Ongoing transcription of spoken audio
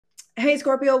Hey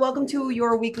Scorpio, welcome to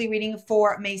your weekly reading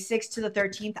for May 6th to the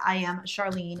 13th. I am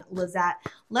Charlene, Lizette.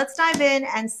 Let's dive in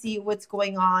and see what's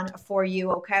going on for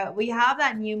you, okay? We have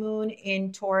that new moon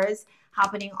in Taurus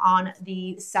happening on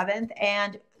the 7th,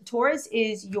 and Taurus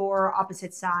is your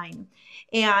opposite sign.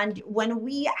 And when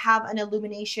we have an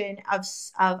illumination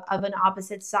of an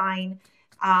opposite sign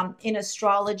in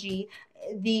astrology,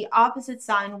 the opposite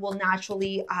sign will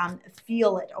naturally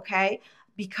feel it, okay?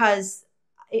 Because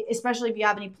especially if you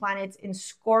have any planets in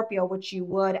Scorpio, which you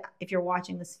would if you're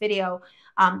watching this video,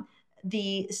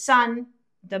 the sun,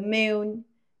 the moon,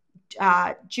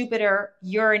 Jupiter,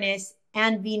 Uranus,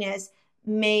 and Venus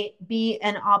may be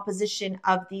an opposition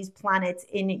of these planets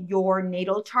in your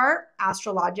natal chart,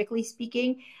 astrologically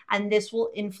speaking, and this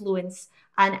will influence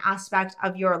an aspect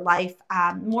of your life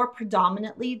more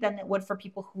predominantly than it would for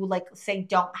people who, like, say,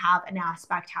 don't have an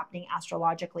aspect happening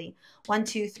astrologically. 1,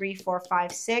 2, 3, 4,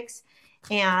 5, 6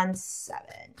 and 7.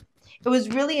 It was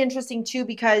really interesting too,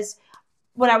 because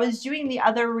when I was doing the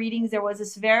other readings, there was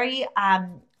this very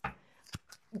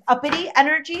uppity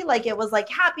energy. Like, it was like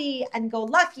happy and go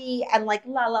lucky and like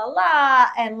la la la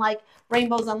and like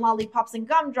rainbows and lollipops and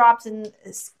gumdrops and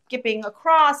skipping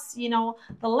across, you know,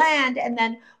 the land. And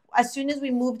then as soon as we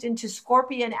moved into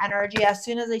Scorpion energy, as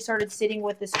soon as I started sitting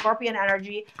with the Scorpion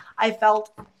energy, I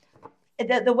felt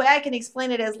the way I can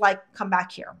explain it is like, come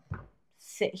back here,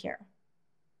 sit here.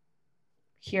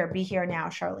 Here, be here now,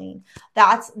 Charlene.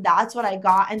 That's what I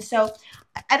got. And so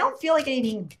I don't feel like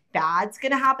anything bad's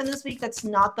going to happen this week. That's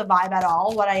not the vibe at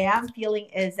all. What I am feeling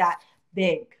is that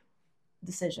big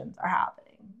decisions are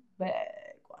happening. Big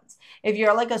ones. If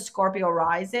you're like a Scorpio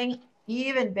rising,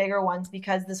 even bigger ones,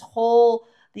 because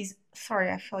sorry,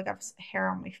 I feel like I have hair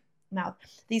on my mouth.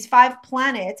 These 5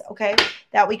 planets, okay,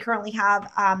 that we currently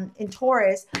have in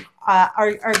Taurus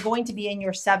are going to be in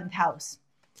your 7th house.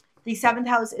 The 7th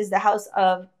house is the house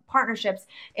of partnerships.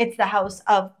 It's the house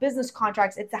of business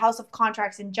contracts. It's the house of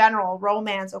contracts in general,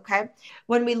 romance, okay?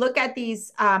 When we look at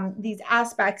these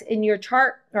aspects in your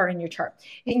chart,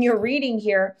 in your reading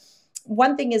here,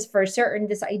 one thing is for certain,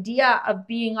 this idea of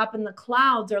being up in the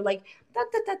clouds, or like, da,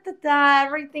 da, da, da, da,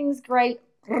 everything's great.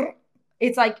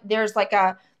 It's like, there's like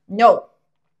a, no,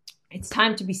 it's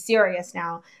time to be serious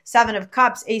now. 7 of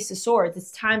Cups, Ace of Swords.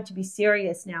 It's time to be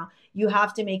serious now. You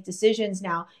have to make decisions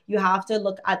now. You have to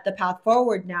look at the path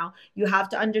forward now. You have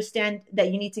to understand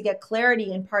that you need to get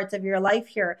clarity in parts of your life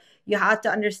here. You have to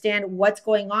understand what's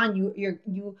going on.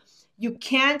 You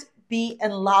can't be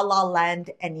in la la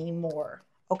land anymore.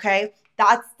 Okay?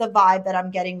 That's the vibe that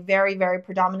I'm getting very, very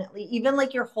predominantly. Even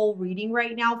like your whole reading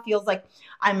right now feels like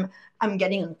I'm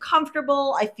getting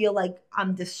uncomfortable. I feel like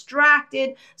I'm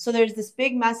distracted. So there's this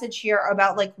big message here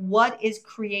about like what is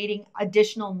creating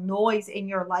additional noise in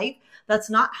your life that's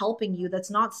not helping you, that's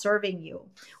not serving you.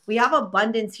 We have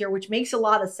abundance here, which makes a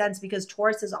lot of sense because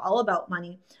Taurus is all about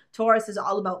money. Taurus is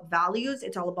all about values.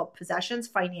 It's all about possessions,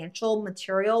 financial,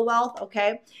 material wealth,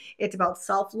 okay? It's about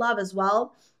self-love as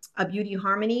well. A beauty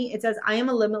harmony. It says, I am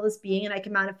a limitless being and I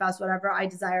can manifest whatever I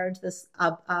desire into this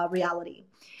reality.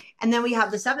 And then we have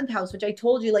the 7th house, which I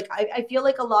told you, like, I feel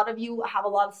like a lot of you have a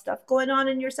lot of stuff going on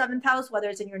in your 7th house, whether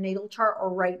it's in your natal chart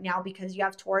or right now, because you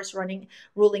have Taurus ruling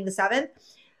the 7th.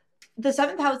 The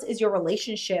 7th house is your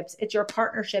relationships. It's your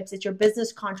partnerships. It's your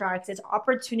business contracts. It's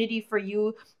opportunity for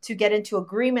you to get into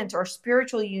agreements or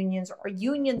spiritual unions or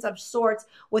unions of sorts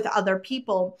with other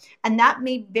people. And that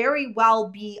may very well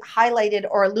be highlighted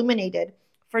or illuminated.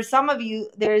 For some of you,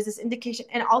 there is this indication.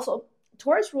 And also,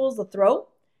 Taurus rules the throat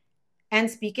and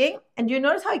speaking. And do you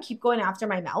notice how I keep going after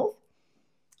my mouth?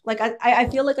 Like, I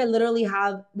feel like I literally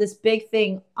have this big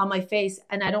thing on my face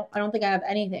and I don't think I have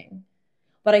anything,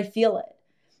 but I feel it.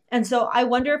 And so I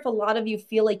wonder if a lot of you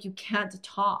feel like you can't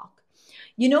talk.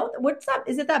 You know, what's that?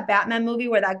 Is it that Batman movie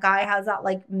where that guy has that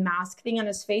like mask thing on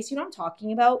his face? You know what I'm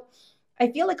talking about?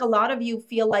 I feel like a lot of you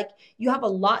feel like you have a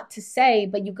lot to say,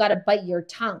 but you got to bite your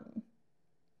tongue.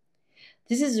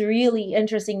 This is really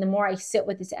interesting the more I sit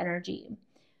with this energy.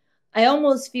 I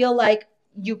almost feel like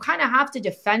you kind of have to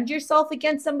defend yourself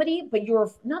against somebody, but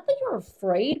you're not that you're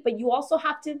afraid, but you also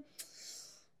have to,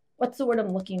 what's the word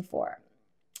I'm looking for?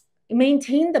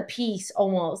 Maintain the peace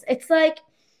almost. It's like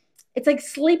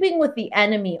sleeping with the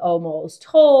enemy almost.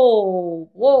 Oh,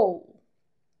 whoa.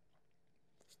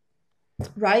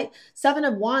 Right? 7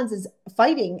 of Wands is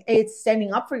fighting. It's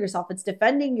standing up for yourself. It's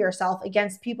defending yourself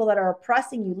against people that are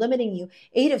oppressing you, limiting you.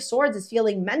 8 of Swords is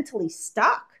feeling mentally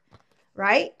stuck.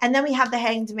 Right? And then we have the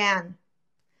Hanged Man.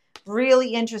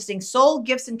 Really interesting. Soul,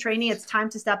 gifts, and training. It's time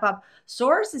to step up.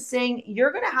 Source is saying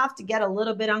you're going to have to get a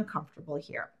little bit uncomfortable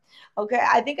here. Okay.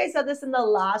 I think I said this in the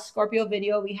last Scorpio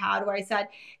video we had where I said,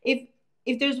 if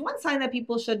if there's one sign that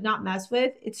people should not mess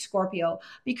with, it's Scorpio.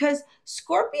 Because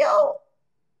Scorpio,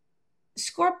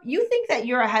 you think that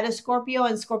you're ahead of Scorpio,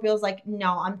 and Scorpio's like,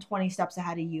 no, I'm 20 steps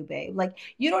ahead of you, babe. Like,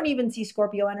 you don't even see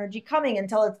Scorpio energy coming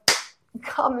until it's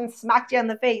come and smacked you in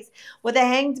the face. With a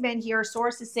Hanged Man here,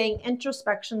 source is saying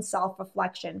introspection,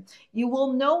 self-reflection. You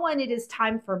will know when it is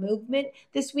time for movement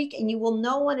this week, and you will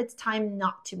know when it's time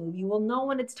not to move. You will know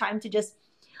when it's time to just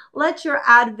let your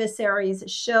adversaries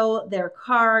show their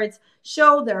cards,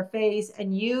 show their face,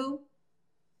 and you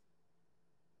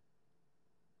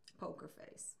poker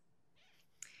face.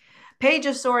 Page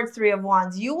of Swords, Three of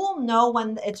Wands. You will know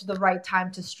when it's the right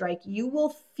time to strike. You will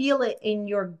feel it in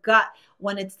your gut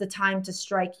when it's the time to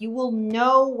strike. You will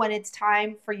know when it's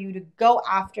time for you to go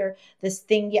after this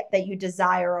thing that you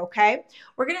desire, okay?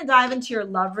 We're going to dive into your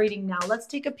love reading now. Let's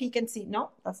take a peek and see. No,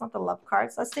 that's not the love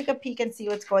cards. Let's take a peek and see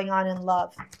what's going on in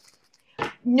love.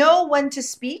 Know when to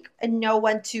speak and know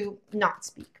when to not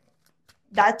speak.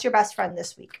 That's your best friend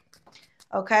this week.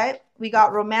 Okay, we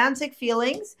got romantic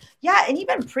feelings. Yeah, and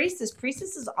even priestess.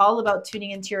 Priestess is all about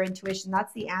tuning into your intuition.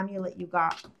 That's the amulet you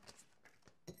got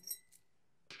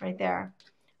right there.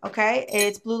 Okay,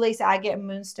 it's blue lace, agate, and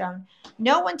moonstone.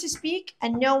 Know when to speak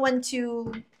and know when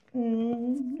to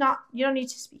not. You don't need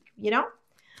to speak, you know?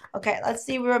 Okay, let's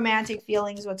see romantic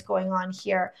feelings, what's going on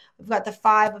here. We've got the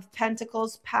Five of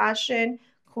Pentacles, passion,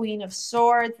 Queen of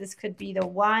Swords. This could be the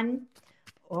one.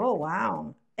 Oh,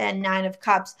 wow. And Nine of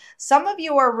Cups. Some of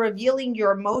you are revealing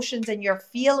your emotions and your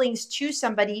feelings to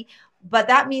somebody, but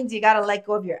that means you got to let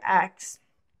go of your ex.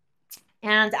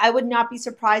 And I would not be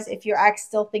surprised if your ex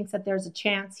still thinks that there's a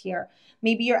chance here.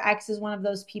 Maybe your ex is one of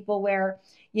those people where,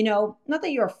 you know, not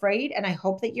that you're afraid, and I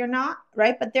hope that you're not,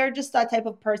 right? But they're just that type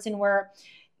of person where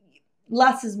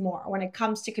less is more when it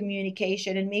comes to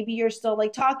communication, and maybe you're still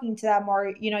like talking to them,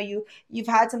 or you know, you've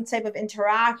had some type of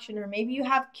interaction, or maybe you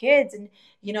have kids and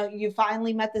you know you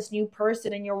finally met this new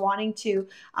person and you're wanting to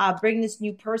bring this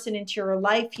new person into your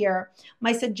life here.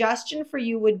 My suggestion for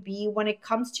you would be, when it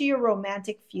comes to your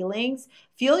romantic feelings,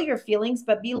 feel your feelings,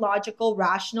 but be logical,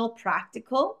 rational,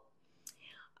 practical.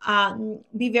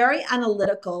 Be very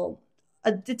analytical.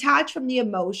 Detach from the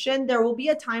emotion. There will be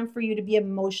a time for you to be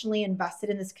emotionally invested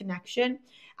in this connection.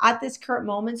 At this current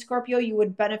moment, Scorpio, you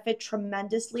would benefit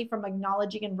tremendously from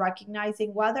acknowledging and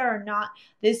recognizing whether or not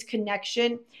this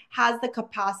connection has the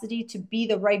capacity to be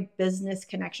the right business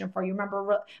connection for you.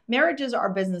 Remember, marriages are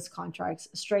business contracts,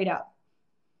 straight up.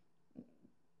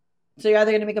 So you're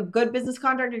either going to make a good business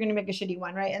contract or you're going to make a shitty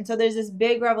one, right? And so there's this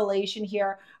big revelation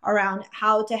here around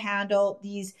how to handle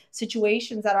these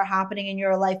situations that are happening in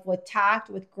your life with tact,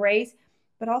 with grace,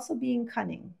 but also being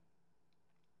cunning.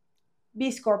 Be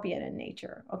Scorpion in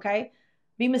nature, okay?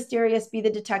 Be mysterious, be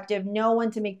the detective, know when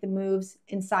to make the moves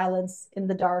in silence, in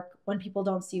the dark, when people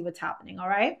don't see what's happening, all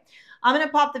right? I'm going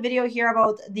to pop the video here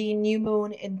about the new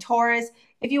moon in Taurus.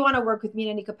 If you want to work with me in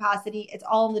any capacity, it's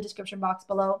all in the description box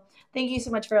below. Thank you so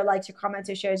much for your likes, your comments,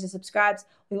 your shares, your subscribes.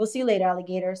 We will see you later,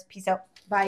 alligators. Peace out. Bye.